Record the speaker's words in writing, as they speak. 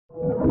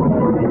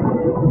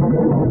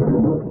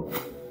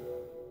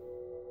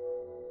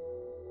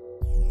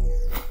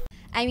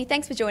Amy,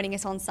 thanks for joining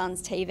us on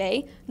SUNS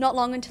TV. Not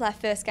long until our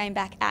first game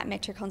back at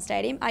Metricon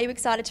Stadium. Are you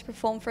excited to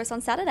perform for us on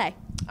Saturday?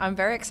 I'm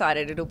very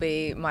excited. It'll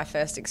be my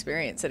first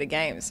experience at a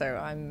game, so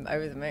I'm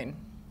over the moon.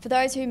 For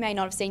those who may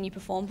not have seen you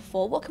perform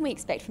before, what can we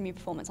expect from your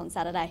performance on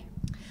Saturday?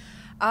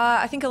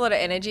 I think a lot of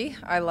energy.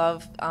 I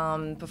love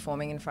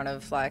performing in front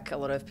of like a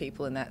lot of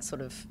people in that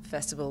sort of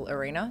festival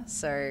arena,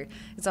 so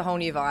it's a whole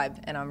new vibe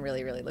and I'm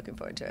really, really looking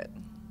forward to it.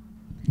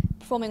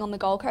 Performing on the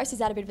Gold Coast, is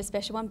that a bit of a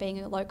special one,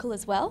 being a local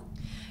as well?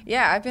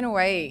 Yeah, I've been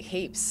away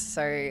heaps,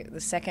 so the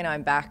second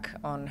I'm back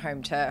on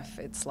home turf,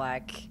 it's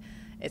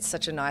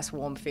such a nice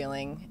warm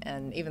feeling,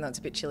 and even though it's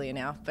a bit chillier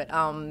now, but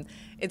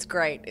it's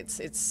great.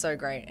 It's so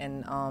great,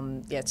 and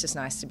yeah, it's just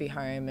nice to be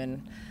home,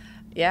 and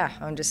yeah,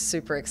 I'm just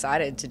super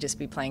excited to just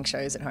be playing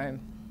shows at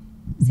home.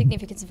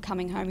 Significance of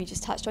coming home, you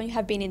just touched on. You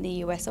have been in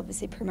the US,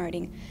 obviously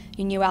promoting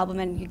your new album,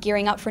 and you're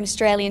gearing up for an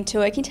Australian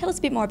tour. Can you tell us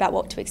a bit more about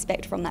what to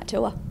expect from that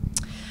tour?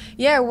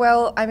 Yeah,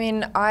 well, I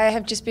mean, I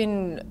have just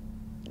been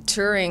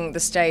touring the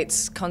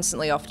States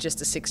constantly off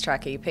just a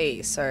 6-track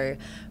EP, so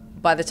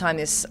by the time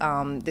this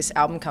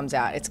album comes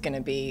out, it's going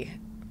to be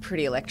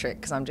pretty electric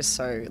because I'm just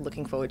so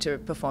looking forward to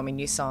performing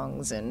new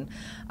songs, and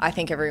I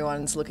think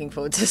everyone's looking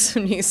forward to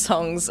some new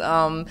songs.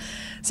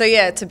 So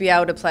yeah, to be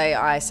able to play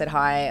I Said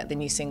Hi, the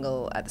new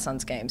single at the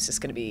SUNS games, is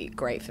just going to be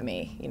great for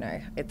me. You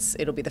know,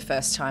 it'll be the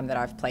first time that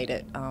I've played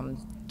it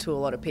to a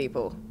lot of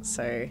people.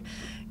 So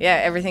yeah,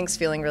 everything's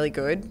feeling really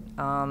good,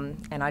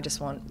 and I just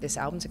want this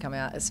album to come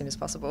out as soon as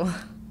possible.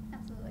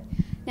 Absolutely.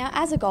 Now,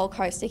 as a Gold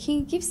Coaster, can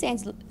you give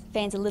fans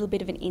a little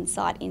bit of an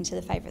insight into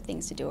the favourite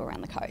things to do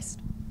around the coast?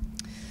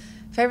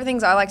 Favourite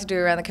things I like to do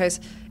around the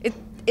coast?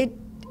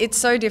 It's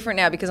so different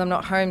now because I'm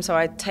not home, so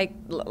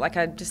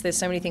there's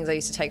so many things I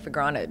used to take for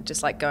granted,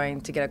 just like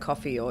going to get a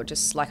coffee, or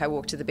just like I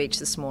walked to the beach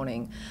this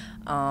morning.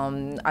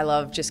 I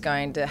love just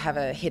going to have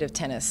a hit of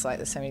tennis, like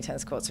there's so many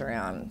tennis courts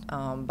around,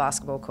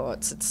 basketball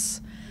courts.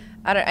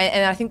 And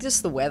I think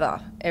just the weather.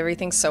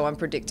 Everything's so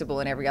unpredictable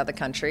in every other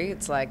country.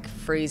 It's like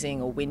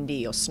freezing or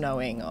windy or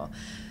snowing, or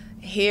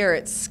here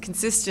it's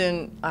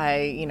consistent.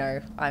 I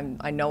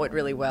know it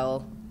really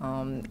well.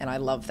 And I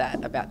love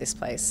that about this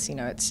place. You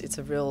know, it's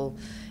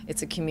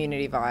a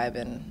community vibe,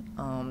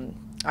 and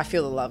I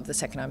feel the love the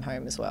second I'm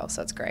home as well,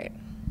 so it's great.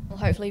 Well,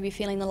 hopefully you'll be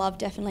feeling the love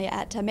definitely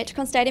at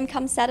Metricon Stadium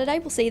come Saturday.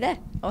 We'll see you there.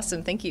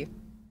 Awesome, thank you.